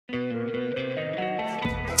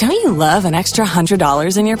Don't you love an extra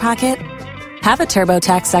 $100 in your pocket? Have a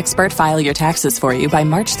TurboTax expert file your taxes for you by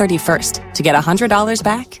March 31st to get $100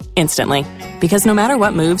 back instantly. Because no matter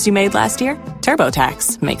what moves you made last year,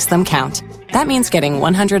 TurboTax makes them count. That means getting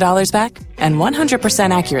 $100 back and 100%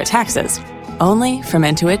 accurate taxes, only from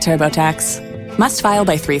Intuit TurboTax. Must file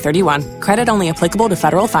by 3/31. Credit only applicable to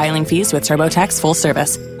federal filing fees with TurboTax full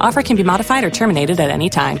service. Offer can be modified or terminated at any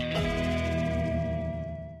time.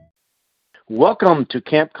 Welcome to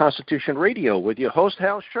Camp Constitution Radio with your host,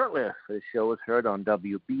 Hal Shurtleff. This show is heard on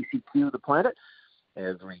WBCQ The Planet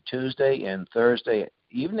every Tuesday and Thursday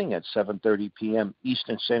evening at 7:30 p.m.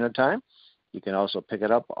 Eastern Standard Time. You can also pick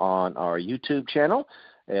it up on our YouTube channel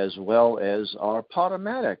as well as our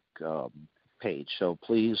Podomatic page. So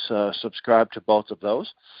please subscribe to both of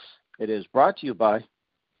those. It is brought to you by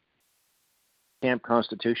Camp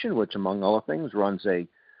Constitution, which, among other things, runs a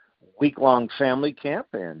week-long family camp,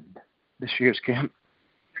 and this year's camp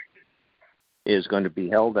is going to be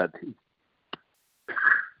held at the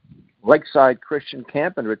Lakeside Christian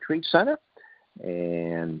Camp and Retreat Center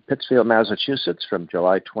in Pittsfield, Massachusetts, from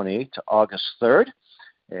July 28th to August 3rd.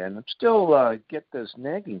 And I'm still get this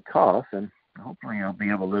nagging cough, and hopefully I'll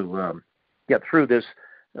be able to get through this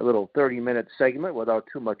little 30-minute segment without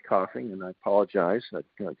too much coughing, and I apologize. That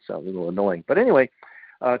sounds a little annoying. But anyway,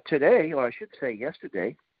 today, or I should say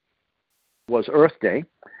yesterday, was Earth Day.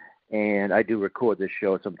 And I do record this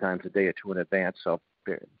show sometimes a day or two in advance, so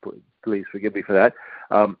please forgive me for that.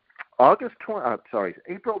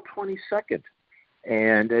 April 22nd,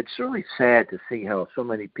 and it's really sad to see how so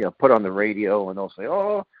many people put on the radio and they'll say,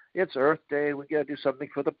 "Oh, it's Earth Day. We got to do something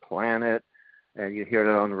for the planet," and you hear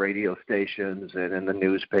it on the radio stations and in the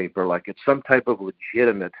newspaper like it's some type of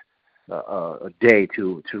legitimate day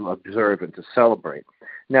to observe and to celebrate.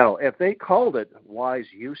 Now, if they called it Wise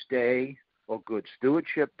Use Day or Good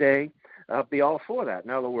Stewardship Day, I'll be all for that. In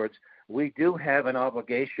other words, we do have an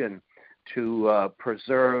obligation to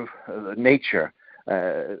preserve nature.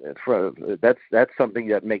 That's something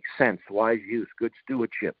that makes sense. Wise use, good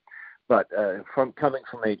stewardship. But coming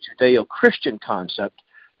from a Judeo-Christian concept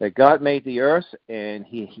that God made the earth and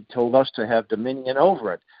He told us to have dominion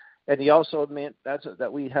over it, and He also meant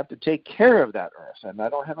that we have to take care of that earth. And I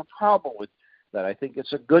don't have a problem with that. I think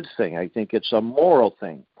it's a good thing. I think it's a moral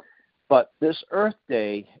thing. But this Earth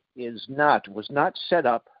Day was not set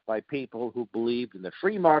up by people who believed in the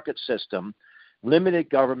free market system, limited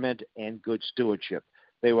government, and good stewardship.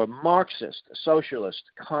 They were Marxist, socialist,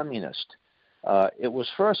 communist. It was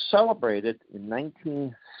first celebrated in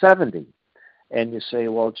 1970. And you say,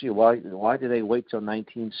 well, gee, why did they wait till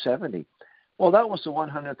 1970? Well, that was the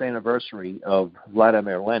 100th anniversary of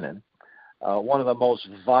Vladimir Lenin, one of the most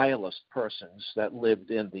vilest persons that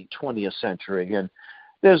lived in the 20th century. And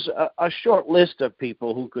there's a short list of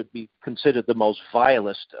people who could be considered the most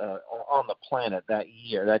vilest on the planet that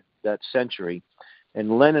year, that century.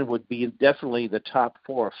 And Lenin would be definitely the top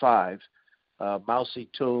 4 or 5. Mao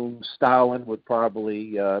Zedong, Stalin would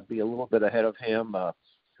probably be a little bit ahead of him,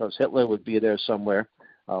 because Hitler would be there somewhere,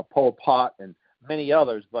 Pol Pot, and many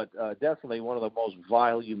others, but definitely one of the most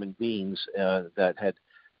vile human beings that had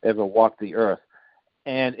ever walked the earth.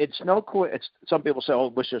 And it's some people say, "Oh,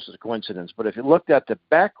 I wish this was a coincidence." But if you looked at the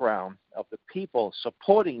background of the people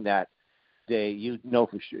supporting that day, you'd know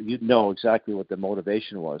for sure. You'd know exactly what the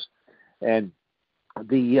motivation was. And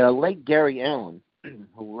the late Gary Allen,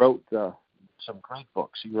 who wrote some great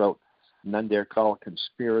books, he wrote "None Dare Call It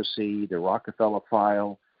Conspiracy," "The Rockefeller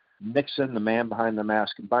File," "Nixon: The Man Behind the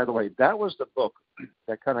Mask." And by the way, that was the book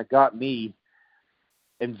that kind of got me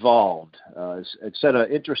involved. It set an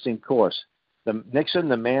interesting course. Nixon,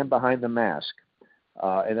 the Man Behind the Mask.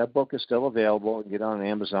 And that book is still available. You can get on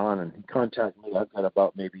Amazon and contact me. I've got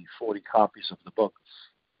about maybe 40 copies of the book.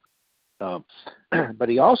 But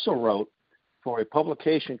he also wrote for a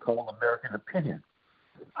publication called American Opinion.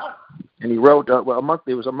 And he wrote, it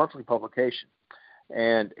was a monthly publication.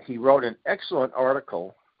 And he wrote an excellent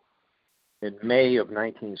article in May of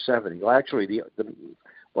 1970. Well, actually,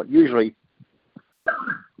 usually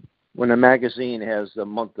when a magazine has the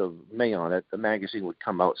month of May on it, the magazine would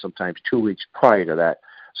come out sometimes 2 weeks prior to that.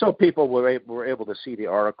 So people were able to see the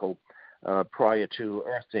article prior to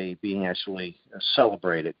Earth Day being actually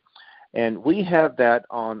celebrated. And we have that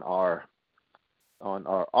on our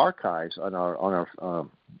archives, on our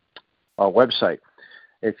website.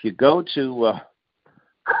 If you go to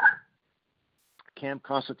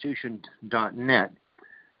campconstitution.net,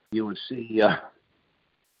 you would see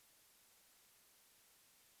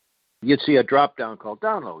you'd see a drop-down called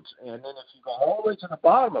Downloads. And then if you go all the way to the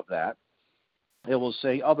bottom of that, it will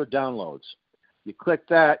say Other Downloads. You click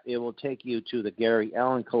that, it will take you to the Gary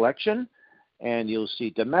Allen collection, and you'll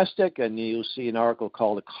see domestic, and you'll see an article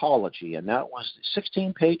called Ecology, and that was a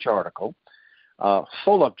 16-page article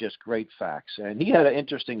full of just great facts. And he had an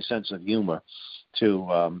interesting sense of humor, too,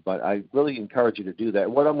 but I really encourage you to do that.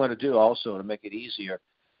 What I'm going to do also to make it easier,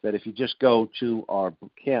 that if you just go to our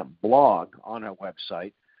camp blog on our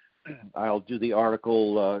website, I'll do the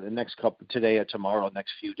article the next couple, today or tomorrow,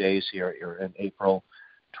 next few days here in April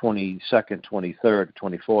 22nd, 23rd,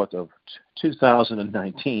 24th of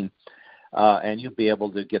 2019, and you'll be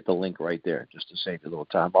able to get the link right there just to save you a little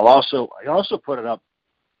time. I also put it up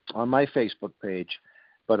on my Facebook page,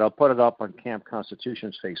 but I'll put it up on Camp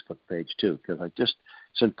Constitution's Facebook page too, because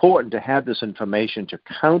it's important to have this information to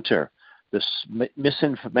counter this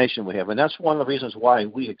misinformation we have. And that's one of the reasons why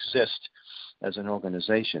we exist as an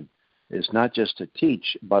organization, is not just to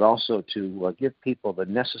teach, but also to give people the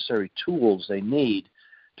necessary tools they need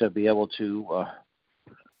to be able to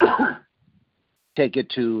take it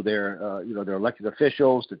to their elected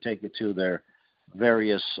officials, to take it to their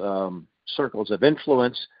various circles of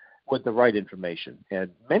influence with the right information. And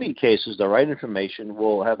in many cases, the right information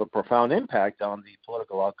will have a profound impact on the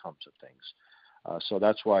political outcomes of things. So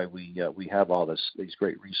that's why we have all these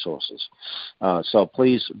great resources. So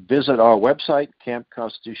please visit our website,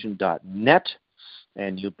 campconstitution.net,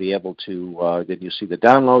 and you'll be able to, then you see the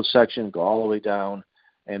download section, go all the way down.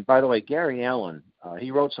 And by the way, Gary Allen,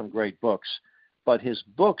 he wrote some great books, but his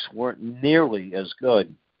books weren't nearly as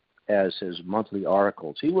good as his monthly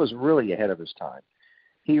articles. He was really ahead of his time.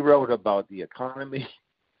 He wrote about the economy.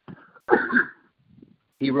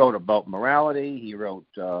 He wrote about morality. He wrote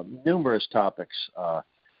numerous topics,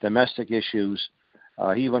 domestic issues.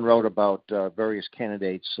 He even wrote about various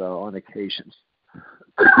candidates on occasion.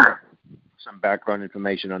 Some background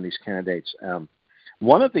information on these candidates.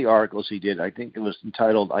 One of the articles he did, I think it was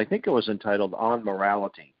entitled On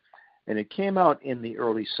Morality, and it came out in the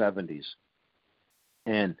early 70s.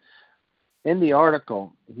 And in the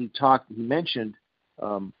article, he mentioned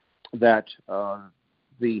that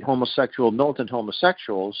the militant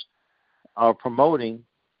homosexuals are promoting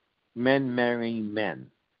men marrying men.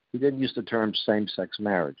 He didn't use the term same-sex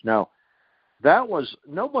marriage. Now,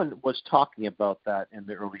 no one was talking about that in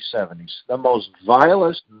the early 70s. The most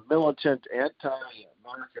vilest, militant,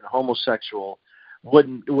 anti-American homosexual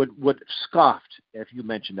would scoffed if you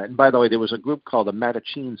mentioned that. And by the way, there was a group called the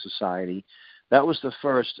Mattachine Society. That was the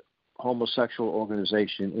first homosexual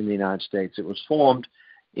organization in the United States. It was formed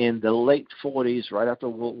in the late 40s, right after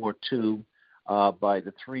World War II, by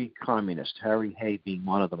the three communists, Harry Hay being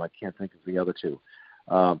one of them. I can't think of the other two.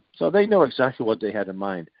 So they know exactly what they had in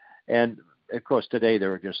mind. And, of course, today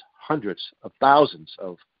there are just hundreds of thousands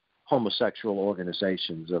of homosexual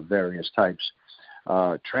organizations of various types,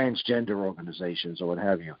 transgender organizations or what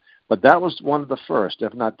have you. But that was one of the first,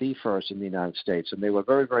 if not the first, in the United States, and they were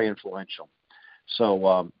very, very influential.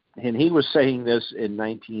 So, and he was saying this in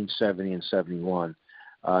 1970 and 71.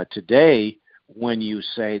 Today, when you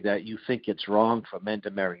say that you think it's wrong for men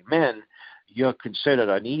to marry men, you're considered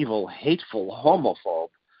an evil, hateful homophobe.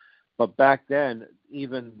 But back then,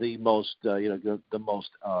 even the most,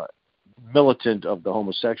 militant of the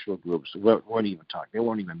homosexual groups weren't even talking. They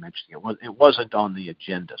weren't even mentioning it. It wasn't on the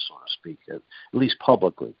agenda, so to speak, at least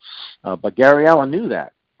publicly. But Gary Allen knew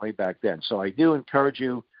that way back then. So I do encourage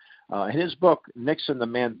you. In his book, Nixon, the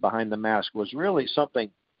Man Behind the Mask, was really something.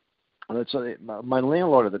 My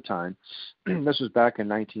landlord at the time, this was back in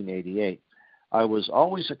 1988, I was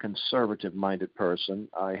always a conservative-minded person.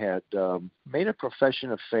 I had made a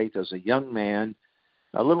profession of faith as a young man,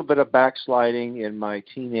 a little bit of backsliding in my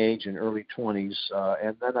teenage and early 20s,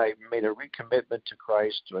 and then I made a recommitment to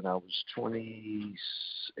Christ when I was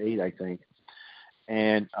 28, I think.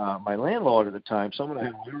 And my landlord at the time, someone I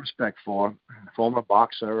had a lot of respect for, former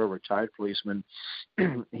boxer, a retired policeman,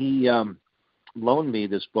 he loaned me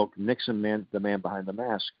this book, Nixon, the Man Behind the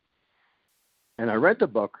Mask. And I read the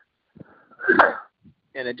book,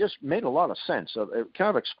 and it just made a lot of sense. So it kind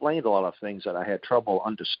of explained a lot of things that I had trouble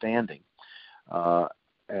understanding. And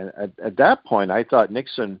at that point, I thought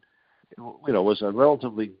Nixon, was a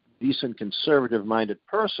relatively decent, conservative-minded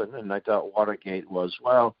person, and I thought Watergate was,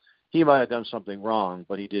 well, he might have done something wrong,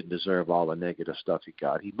 but he didn't deserve all the negative stuff he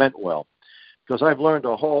got. He meant well. Because I've learned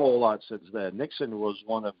a whole lot since then. Nixon was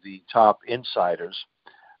one of the top insiders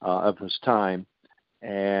of his time,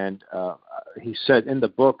 and he said in the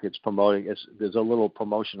book, there's a little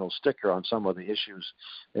promotional sticker on some of the issues,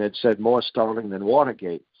 and it said more startling than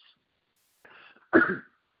Watergate.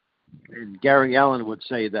 And Gary Allen would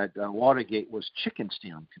say that Watergate was chicken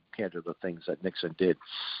stealing compared to the things that Nixon did.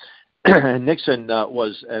 And Nixon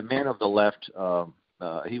was a man of the left.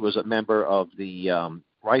 He was a member of the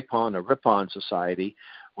Ripon Society,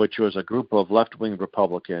 which was a group of left-wing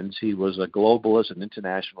Republicans. He was a globalist, an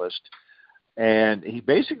internationalist, and he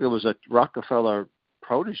basically was a Rockefeller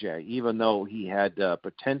protege, even though he had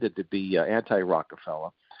pretended to be anti-Rockefeller.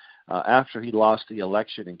 After he lost the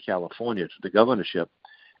election in California to the governorship,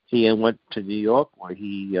 he went to New York, where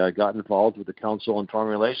he got involved with the Council on Foreign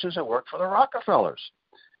Relations and worked for the Rockefellers.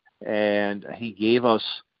 And he gave us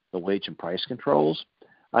the wage and price controls.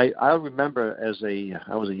 I remember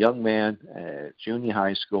I was a young man at junior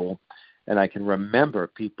high school, and I can remember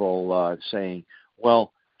people saying,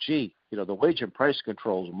 well, gee, the wage and price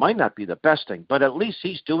controls might not be the best thing, but at least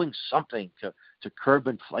he's doing something to curb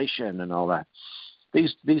inflation and all that.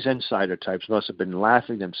 These insider types must have been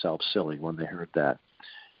laughing themselves silly when they heard that.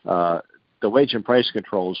 The wage and price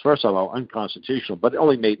controls, first of all, unconstitutional, but it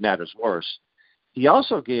only made matters worse. He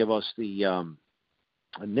also gave us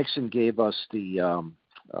Nixon gave us the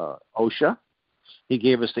OSHA. He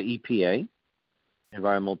gave us the EPA,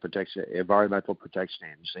 Environmental Protection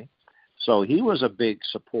Agency. So he was a big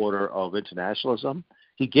supporter of internationalism.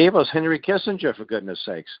 He gave us Henry Kissinger, for goodness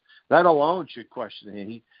sakes. That alone should question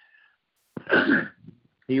him.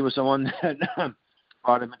 He was the one that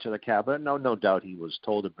brought him into the cabinet. No doubt he was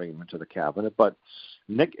told to bring him into the cabinet. But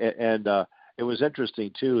it was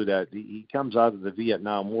interesting, too, that he comes out of the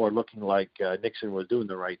Vietnam War looking like Nixon was doing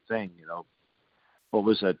the right thing. What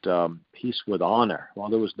was it? Peace with honor. Well,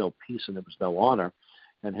 there was no peace and there was no honor.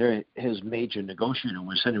 And here, his major negotiator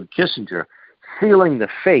was Henry Kissinger, sealing the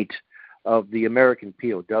fate of the American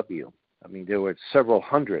POW. I mean, there were several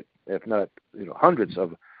hundred, if not hundreds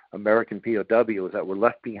of American POWs that were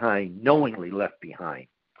left behind, knowingly left behind.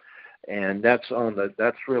 And that's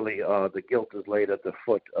really the guilt is laid at the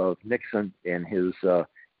foot of Nixon and his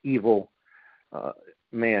evil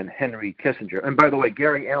man, Henry Kissinger. And by the way,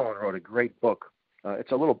 Gary Allen wrote a great book.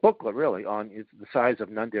 It's a little booklet, really, on the size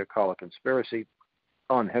of none dare call a conspiracy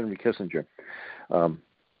on Henry Kissinger.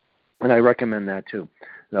 And I recommend that, too.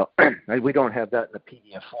 Now, we don't have that in the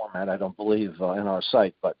PDF format, I don't believe, in our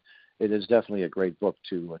site, but it is definitely a great book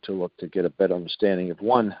to look to get a better understanding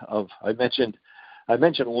of I mentioned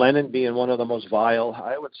Lenin being one of the most vile.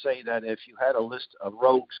 I would say that if you had a list of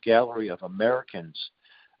rogues gallery of Americans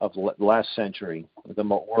of last century, the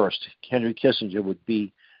worst, Henry Kissinger would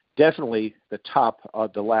be definitely the top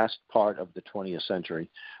of the last part of the 20th century,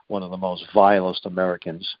 one of the most vilest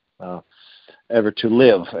Americans ever to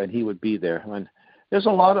live, and he would be there. And there's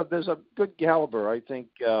a good caliber. I think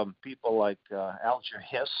people like Alger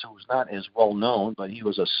Hiss, who's not as well known, but he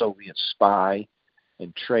was a Soviet spy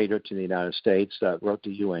and traitor to the United States that wrote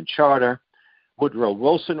the UN Charter. Woodrow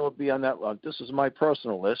Wilson would be on that. This is my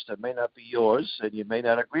personal list. It may not be yours, and you may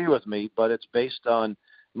not agree with me, but it's based on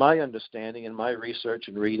my understanding and my research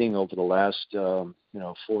and reading over the last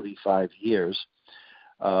 45 years.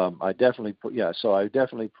 I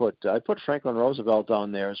put Franklin Roosevelt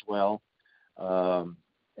on there as well,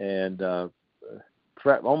 and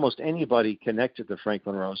almost anybody connected to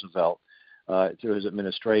Franklin Roosevelt through his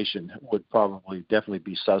administration would definitely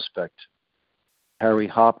be suspect. Harry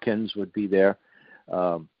Hopkins would be there.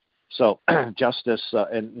 So Justice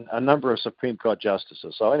and a number of Supreme Court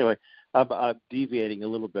justices. So anyway, I'm deviating a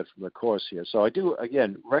little bit from the course here. So I do,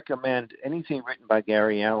 again, recommend anything written by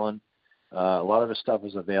Gary Allen. A lot of his stuff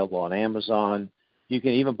is available on Amazon. You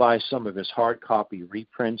can even buy some of his hard copy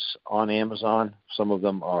reprints on Amazon. Some of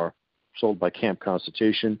them are sold by Camp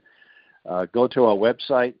Constitution. Go to our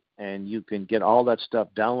website, and you can get all that stuff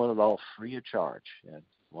downloaded all free of charge. And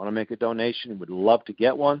want to make a donation, would love to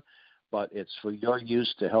get one, but it's for your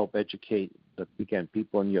use to help educate,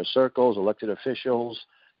 people in your circles, elected officials,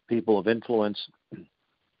 people of influence.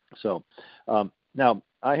 So now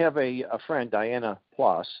I have a friend, Diana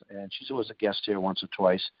Ploss, and she's always a guest here once or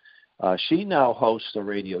twice. She now hosts a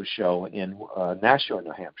radio show in Nashua,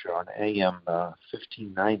 New Hampshire on AM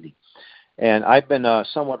 1590. And I've been a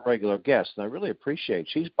somewhat regular guest, and I really appreciate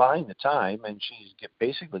she's buying the time, and she's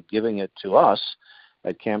basically giving it to us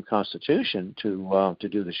at Camp Constitution to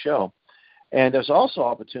do the show. And there's also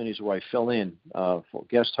opportunities where I fill in for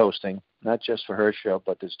guest hosting, not just for her show,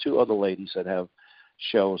 but there's two other ladies that have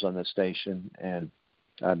shows on the station, and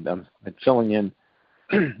I'm filling in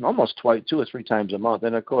almost 2 or 3 times a month.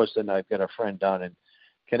 And, of course, then I've got a friend down in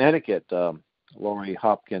Connecticut, Lori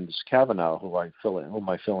Hopkins Cavanaugh, whom I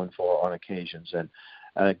fill in for on occasions, and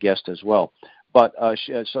a guest as well. But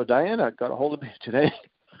so Diana got a hold of me today.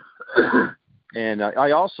 And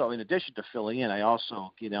I also, in addition to filling in, I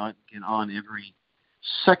also get on every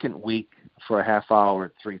second week for a half hour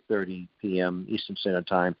at 3:30 p.m. Eastern Standard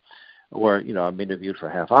Time, where I'm interviewed for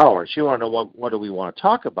a half hour. She wanted to know what do we want to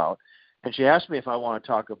talk about, and she asked me if I want to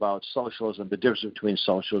talk about socialism, the difference between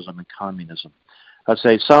socialism and communism. I'd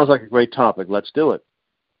say, sounds like a great topic. Let's do it.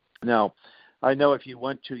 Now, I know if you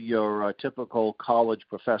went to your typical college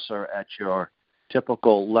professor at your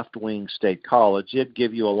typical left-wing state college, it'd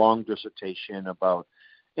give you a long dissertation about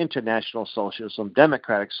international socialism,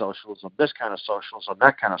 democratic socialism, this kind of socialism,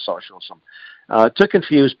 that kind of socialism, to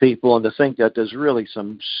confuse people and to think that there's really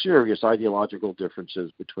some serious ideological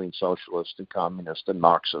differences between socialist and communist and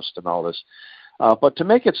Marxist and all this. But to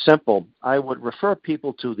make it simple, I would refer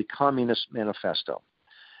people to the Communist Manifesto.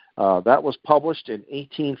 That was published in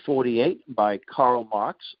 1848 by Karl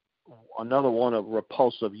Marx, another one of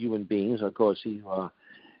repulsive human beings. Of course,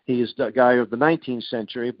 he's the guy of the 19th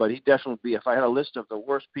century, but he'd definitely be, if I had a list of the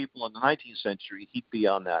worst people in the 19th century, he'd be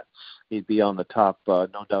on that. He'd be on the top,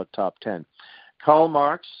 no doubt, top 10. Karl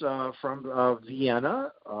Marx from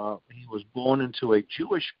Vienna, he was born into a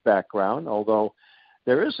Jewish background, although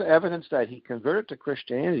there is evidence that he converted to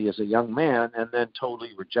Christianity as a young man and then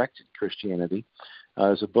totally rejected Christianity.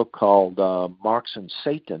 There's a book called Marx and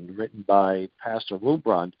Satan, written by Pastor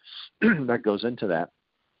Wurmbrand, that goes into that.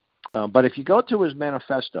 But if you go to his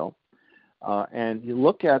manifesto and you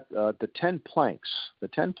look at the 10 planks of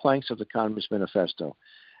the Communist Manifesto,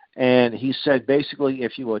 and he said basically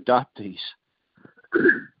if you adopt these,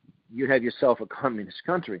 you have yourself a communist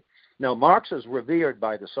country. Now, Marx is revered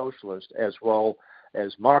by the socialists as well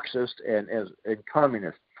as Marxist and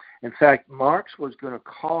communist. In fact, Marx was going to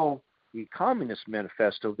call the Communist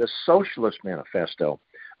Manifesto the Socialist Manifesto,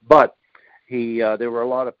 but there were a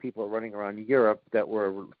lot of people running around Europe that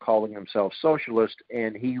were calling themselves socialist,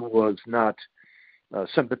 and he was not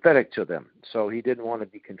sympathetic to them. So he didn't want to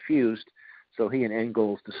be confused. So he and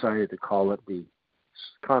Engels decided to call it the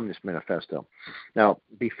Communist Manifesto. Now,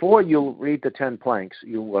 before you read the 10 planks,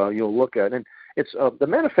 you'll look at it. And it's the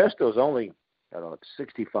manifesto is only, I don't know, it's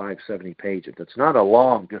 65, 70 pages. It's not a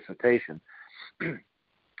long dissertation.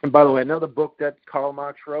 And by the way, another book that Karl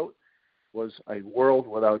Marx wrote was A World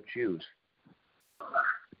Without Jews.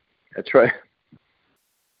 That's right.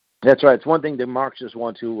 That's right. It's one thing that Marxists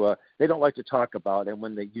want to, they don't like to talk about, and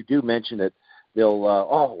when you do mention it, they'll,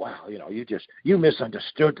 oh, wow, you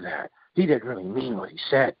misunderstood that. He didn't really mean what he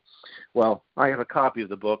said. Well, I have a copy of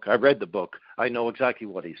the book. I read the book. I know exactly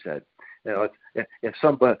what he said. If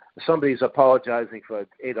somebody's apologizing for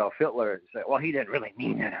Adolf Hitler and say, well, he didn't really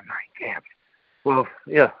mean that in Mein Kampf. Well,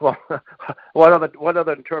 yeah. Well, what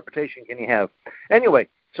other interpretation can you have? Anyway,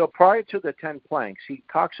 so prior to the 10 planks, he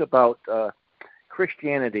talks about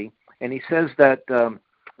Christianity, and he says that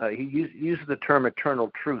he uses the term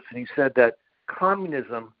eternal truth, and he said that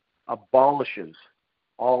communism abolishes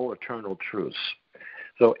all eternal truths.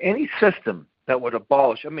 So any system that would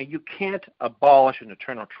abolish, you can't abolish an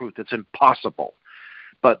eternal truth. It's impossible.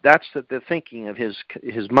 But that's the thinking of his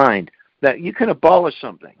mind, that you can abolish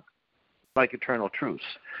something like eternal truths.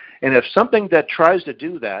 And if something that tries to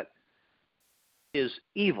do that is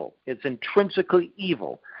evil, it's intrinsically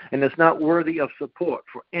evil, and it's not worthy of support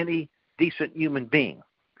for any decent human being.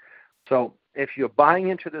 So if you're buying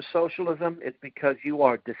into the socialism, it's because you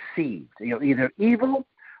are deceived. You're either evil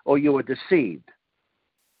or you are deceived.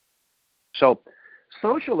 So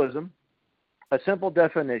socialism, a simple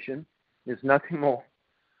definition, is nothing more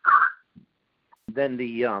than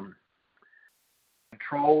the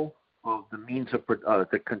control of the means of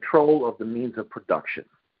production.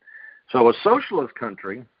 So a socialist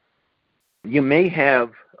country, you may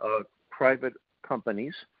have private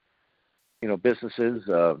companies, businesses,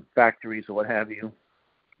 factories, or what have you,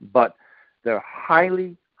 but they're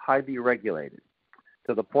highly, highly regulated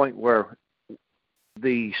to the point where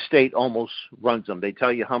the state almost runs them. They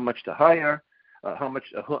tell you how much to hire,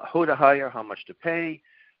 who to hire, how much to pay,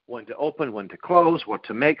 when to open, when to close, what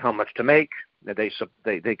to make, how much to make.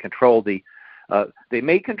 They control they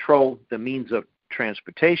may control the means of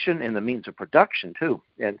transportation and the means of production too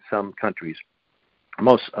in some countries. In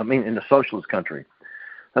the socialist country.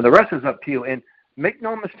 And the rest is up to you. And make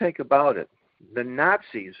no mistake about it, the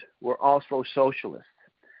Nazis were also socialists.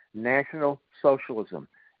 National Socialism.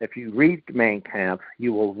 If you read Mein Kampf,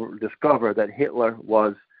 you will discover that Hitler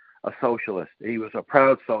was a socialist. He was a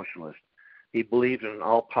proud socialist. He believed in an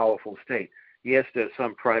all-powerful state. Yes, there's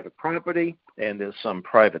some private property and there's some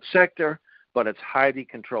private sector, but it's highly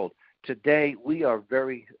controlled. Today, we are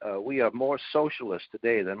more socialist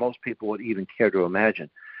today than most people would even care to imagine.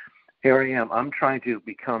 Here I am. I'm trying to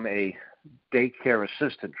become a daycare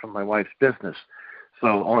assistant for my wife's business.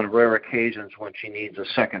 So on rare occasions when she needs a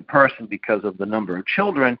second person because of the number of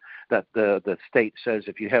children that the state says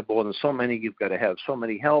if you have more than so many, you've got to have so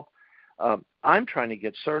many help. I'm trying to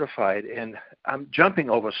get certified, and I'm jumping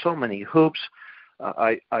over so many hoops.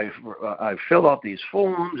 I fill out these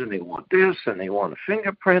forms, and they want this, and they want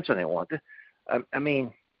fingerprints, and they want this. I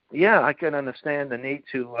mean, yeah, I can understand the need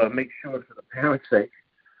to make sure for the parents' sake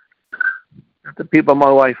that the people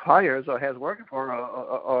my wife hires or has working for her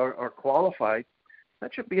are qualified.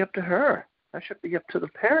 That should be up to her. That should be up to the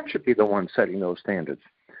parents. Should be the one setting those standards.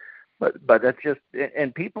 But that's just,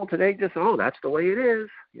 and people today just, oh, that's the way it is.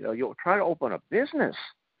 You know, you'll try to open a business,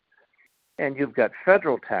 and you've got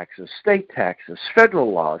federal taxes, state taxes,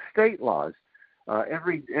 federal laws, state laws.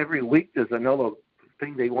 Every week there's another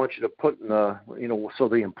thing they want you to put in the, you know, so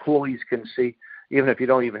the employees can see, even if you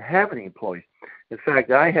don't even have any employees. In fact,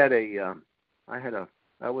 I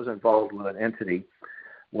was involved with an entity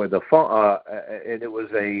where and it was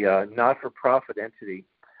a not-for-profit entity,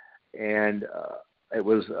 and it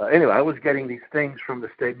was anyway. I was getting these things from the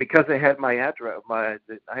state because they had my address. I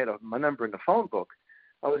had my number in the phone book.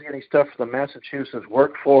 I was getting stuff from the Massachusetts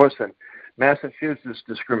workforce and Massachusetts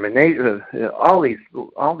discrimination. All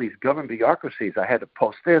these government bureaucracies. I had to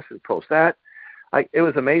post this and post that. It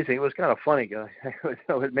was amazing. It was kind of funny.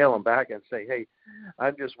 I would mail them back and say, "Hey,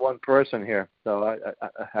 I'm just one person here, so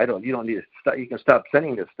I don't. You don't need to. You can stop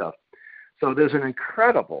sending this stuff." So there's an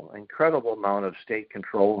incredible amount of state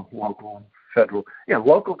control, local, federal,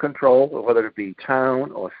 local control, whether it be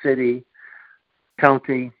town or city,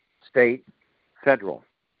 county, state, federal.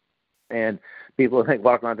 And people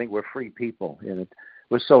walk around and think we're free people. And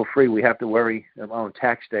we're so free we have to worry on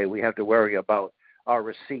tax day. We have to worry about our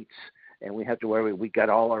receipts. And we have to worry. We got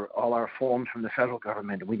all our forms from the federal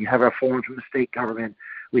government. We have our forms from the state government.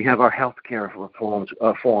 We have our health care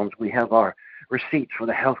forms. We have our receipts for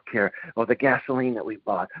the health care or the gasoline that we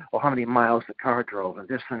bought or how many miles the car drove and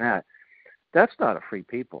this and that. That's not a free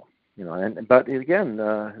people, But again,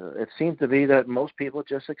 it seems to be that most people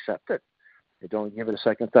just accept it. They don't give it a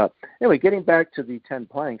second thought. Anyway, getting back to the 10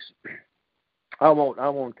 planks, I don't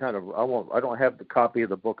have the copy of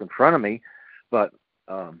the book in front of me, but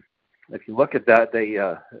if you look at that,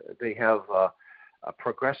 they have a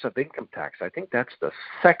progressive income tax. I think that's the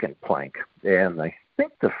second plank, and I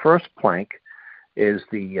think the first plank is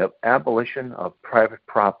the abolition of private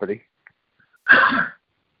property.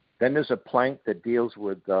 Then there's a plank that deals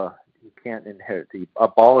with you can't inherit,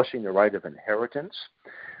 abolishing the right of inheritance.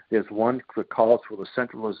 There's one that calls for the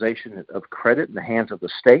centralization of credit in the hands of the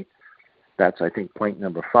state. That's, I think, plank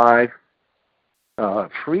number 5.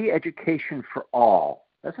 Free education for all.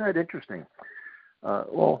 That's not interesting.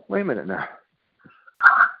 Well, wait a minute now.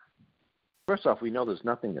 First off, we know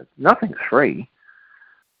nothing's free.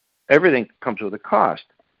 Everything comes with a cost.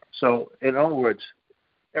 So, in other words,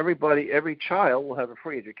 every child will have a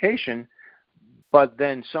free education, but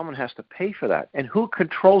then someone has to pay for that. And who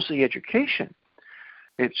controls the education?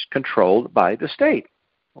 It's controlled by the state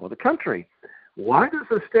or the country. Why does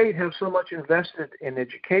the state have so much invested in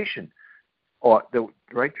education? Or the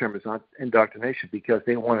right term is not indoctrination, because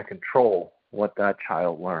they want to control what that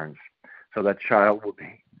child learns. So that child will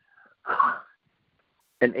be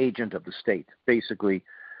an agent of the state. Basically,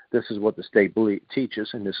 this is what the state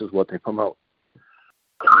teaches, and this is what they promote.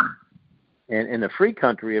 And in a free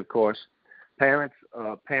country, of course, parents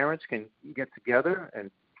can get together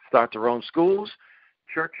and start their own schools.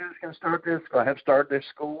 Churches can have started their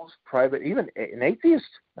schools. Private, even an atheist.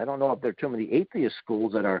 I don't know if there are too many atheist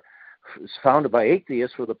schools that are founded by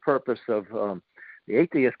atheists for the purpose of the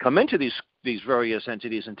atheists come into these various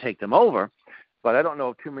entities and take them over. But I don't know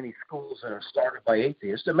of too many schools that are started by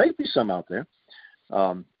atheists. There may be some out there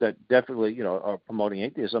that definitely are promoting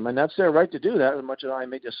atheism, and that's their right to do that, as much as I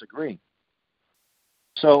may disagree.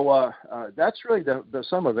 So that's really the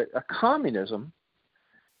sum of it. Communism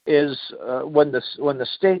is when the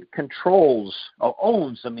state controls or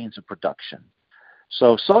owns the means of production.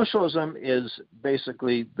 So socialism is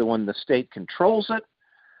basically when the state controls it.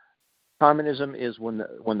 Communism is when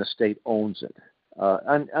the state owns it.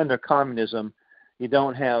 Under communism, you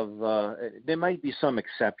don't have. There might be some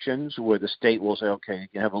exceptions where the state will say, okay, you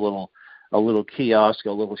can have a little kiosk,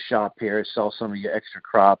 a little shop here, sell some of your extra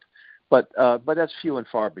crop, but that's few and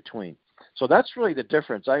far between. So that's really the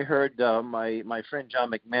difference. I heard my friend John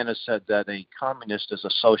McManus said that a communist is a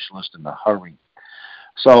socialist in a hurry.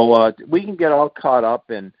 So we can get all caught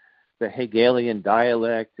up in the Hegelian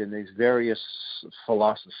dialect and these various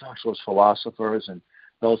socialist philosophers and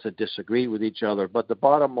those that disagree with each other. But the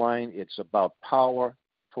bottom line, it's about power,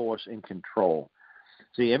 force, and control.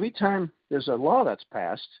 See, every time there's a law that's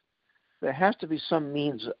passed, there has to be some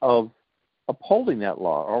means of upholding that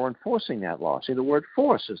law or enforcing that law. See, the word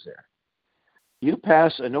force is there. You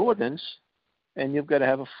pass an ordinance, and you've got to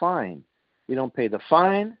have a fine. You don't pay the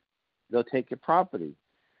fine, they'll take your property.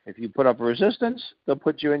 If you put up a resistance, they'll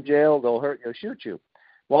put you in jail, they'll shoot you.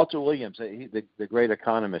 Walter Williams, the great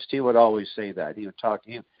economist, he would always say that. He would talk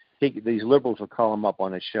to you. these liberals would call him up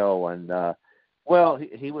on a show, and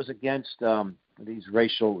he was against these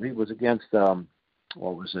racial. He was against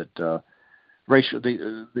what was it? Racial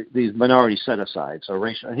these minority set-asides or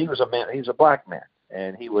racial. And he was a man. He was a black man,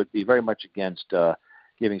 and he would be very much against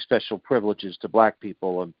giving special privileges to black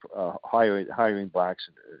people and hiring blacks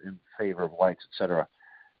in favor of whites, etc.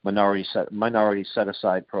 Minority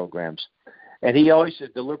set-aside programs. And he always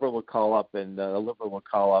said the liberal would call up, and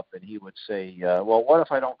he would say, well, what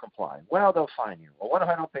if I don't comply? Well, they'll fine you. Well, what if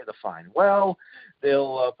I don't pay the fine? Well,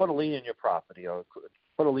 they'll put a lien in your property or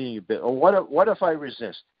put a lien in your bid. Or what if I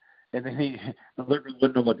resist? And then the liberal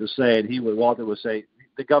wouldn't know what to say, and Walter would say,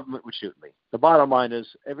 the government would shoot me. The bottom line is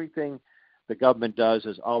everything the government does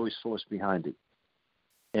is always force behind it.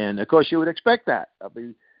 And, of course, you would expect that. I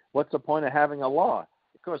mean, what's the point of having a law?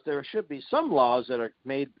 Of course, there should be some laws that are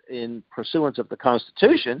made in pursuance of the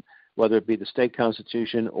Constitution, whether it be the state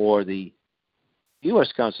constitution or the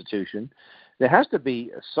U.S. Constitution. There has to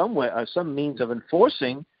be some means of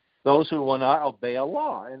enforcing those who will not obey a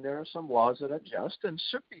law, and there are some laws that are just and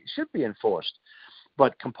should be enforced.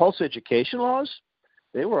 But compulsory education laws,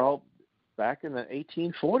 they were all back in the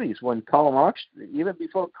 1840s when Karl Marx, even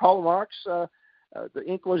before Karl Marx, the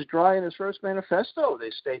ink was dry in his first manifesto.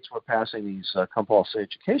 The states were passing these compulsory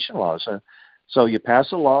education laws. So you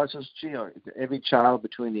pass a law that says, every child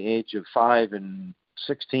between the age of 5 and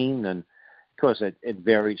 16, and of course it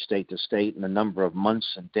varies state to state, and the number of months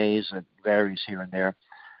and days it varies here and there.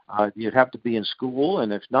 You'd have to be in school,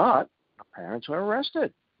 and if not, the parents were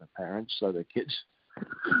arrested. The parents, the kids,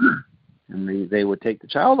 and they would take the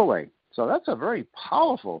child away. So that's a very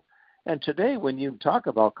powerful. And today, when you talk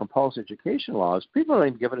about compulsory education laws, people don't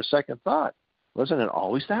even give it a second thought. Wasn't it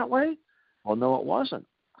always that way? Well, no, it wasn't.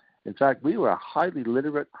 In fact, we were a highly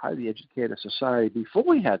literate, highly educated society before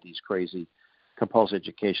we had these crazy compulsory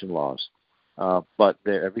education laws. But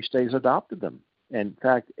every state has adopted them. In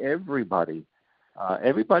fact, everybody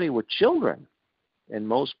with children and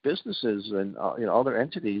most businesses and other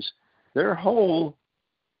entities, their whole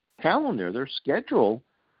calendar, their schedule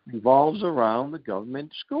revolves around the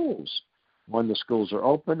government schools. When the schools are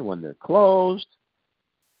open, when they're closed,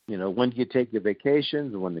 when do you take your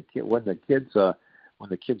vacations, when the kids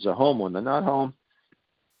are home, when they're not home,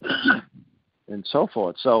 and so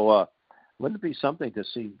forth. So wouldn't it be something to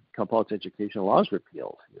see compulsory education laws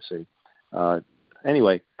repealed? You see.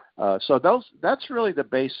 Anyway, so that's really the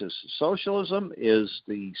basis. Socialism is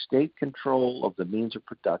the state control of the means of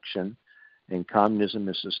production, and communism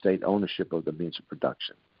is the state ownership of the means of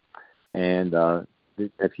production. And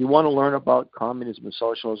if you want to learn about communism and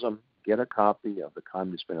socialism, get a copy of the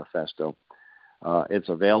Communist Manifesto. It's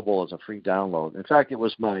available as a free download. In fact, it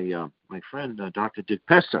was my friend, Dr. Dick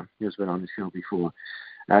Pesta, who's been on the show before,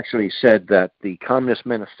 actually said that the Communist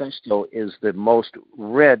Manifesto is the most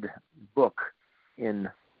read book in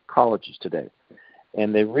colleges today.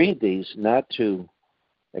 And they read these not to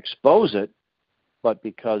expose it, but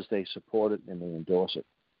because they support it and they endorse it.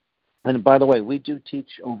 And by the way, we do teach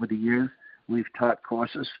over the years. We've taught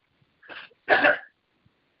courses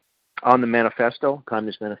on the manifesto,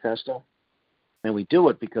 Communist Manifesto. And we do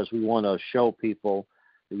it because we want to show people,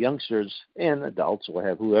 the youngsters and adults,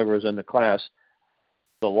 or whoever is in the class,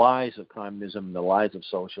 the lies of communism, the lies of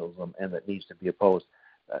socialism, and that needs to be opposed.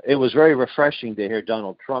 It was very refreshing to hear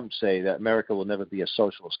Donald Trump say that America will never be a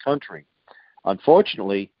socialist country.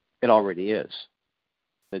 Unfortunately, it already is.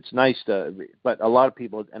 It's nice but a lot of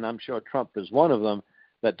people, and I'm sure Trump is one of them,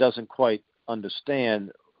 that doesn't quite understand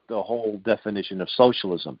the whole definition of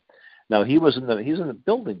socialism. Now, he's in the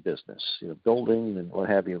building business, building and what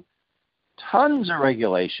have you. Tons of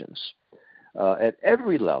regulations at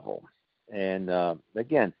every level. And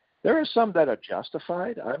again, there are some that are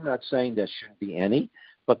justified. I'm not saying there shouldn't be any,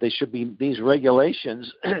 but these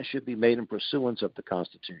regulations should be made in pursuance of the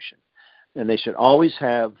Constitution. And they should always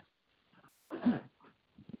have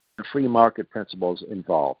free market principles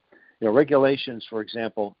involved. Regulations, for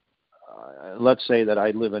example, let's say that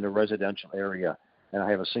I live in a residential area and I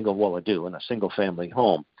have a single wall-a-do in a single-family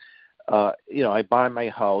home. I buy my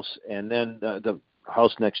house, and then the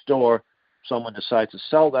house next door, someone decides to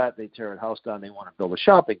sell that. They tear the house down. They want to build a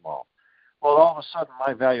shopping mall. Well, all of a sudden,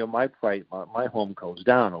 my value of my home goes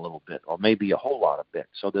down a little bit, or maybe a whole lot of bit.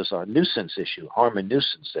 So there's a nuisance issue, harm and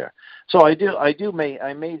nuisance there. So I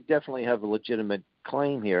may definitely have a legitimate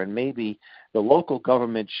claim here, and maybe the local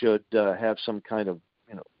government should have some kind of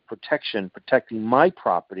protecting my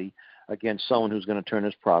property against someone who's going to turn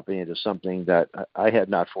his property into something that I had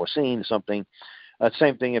not foreseen. Same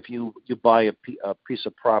thing if you buy a piece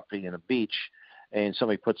of property in a beach, and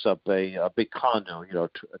somebody puts up a big condo, a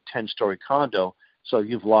 10-story condo. So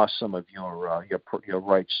you've lost some of your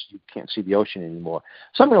rights. You can't see the ocean anymore.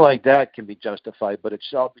 Something like that can be justified, but it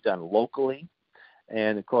should all be done locally.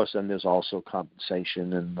 And of course, then there's also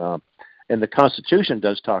compensation, and the Constitution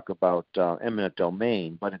does talk about eminent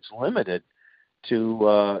domain, but it's limited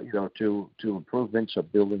to improvements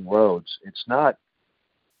of building roads. It's not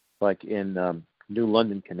like in New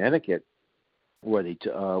London, Connecticut, where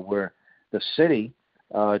the city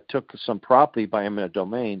took some property by eminent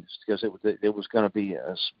domain because it was going to be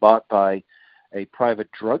bought by a private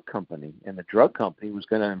drug company, and the drug company was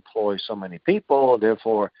going to employ so many people,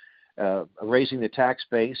 therefore raising the tax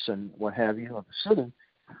base and what have you of the city.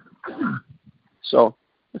 So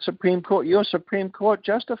the U.S. Supreme Court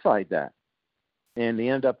justified that, and they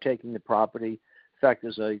ended up taking the property. In fact,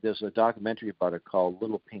 there's a documentary about it called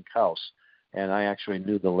Little Pink House, and I actually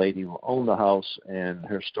knew the lady who owned the house and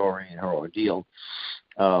her story and her ordeal.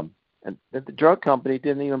 And the drug company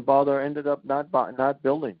didn't even bother, ended up not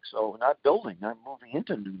moving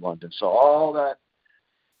into New London. So all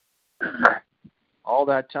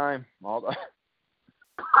that time, all the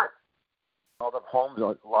homes,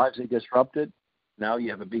 lives they disrupted, now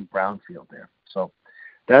you have a big brownfield there. So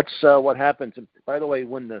that's what happens. And by the way,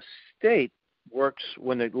 when the state works,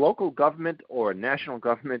 when the local government or national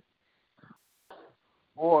government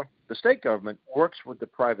or the state government works with the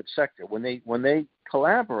private sector, when they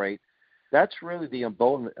collaborate, that's really the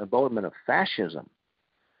embodiment of fascism.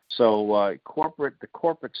 So the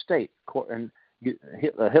corporate state, and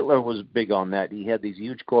Hitler was big on that. He had these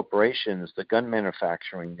huge corporations, the gun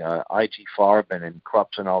manufacturing, IG Farben and Krupp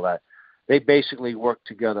and all that. They basically worked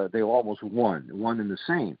together. They were almost one and the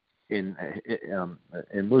same. In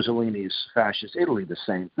Mussolini's fascist Italy, the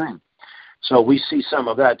same thing. So we see some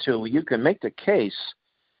of that too. You can make the case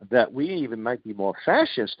that we even might be more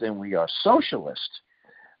fascist than we are socialist.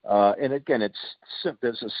 And again,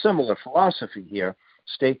 there's a similar philosophy here,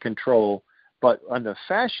 state control. But under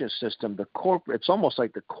fascist system, it's almost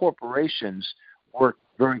like the corporations work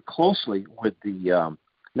very closely with the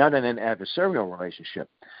not in an adversarial relationship.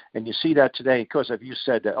 And you see that today, because if you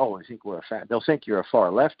said that, I think they'll think you're a far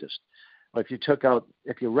leftist. But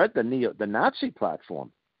if you read the Nazi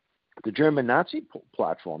platform, the German Nazi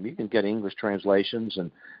platform, you can get English translations and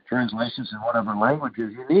translations in whatever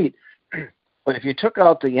languages you need. But if you took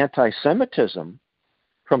out the anti-Semitism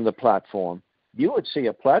from the platform, you would see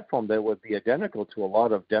a platform that would be identical to a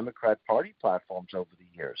lot of Democrat Party platforms over the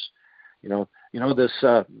years. This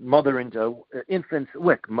mother and infants,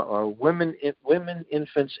 women,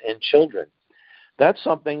 infants, and children. That's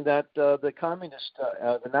something that the communists,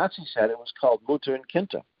 the Nazis had. It was called Mutter und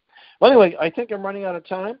Kinder. Well, anyway, I think I'm running out of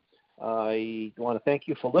time. I want to thank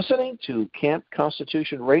you for listening to Camp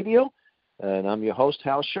Constitution Radio, and I'm your host,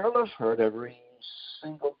 Hal Sherloff, heard every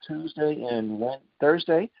single Tuesday and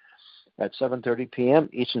Thursday at 7:30 p.m.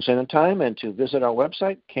 Eastern Standard Time, and to visit our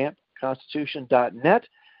website, campconstitution.net.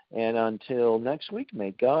 And until next week,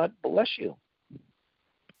 may God bless you.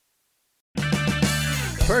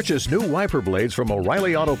 Purchase new wiper blades from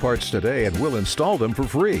O'Reilly Auto Parts today and we'll install them for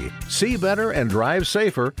free. See better and drive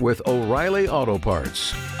safer with O'Reilly Auto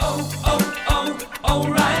Parts.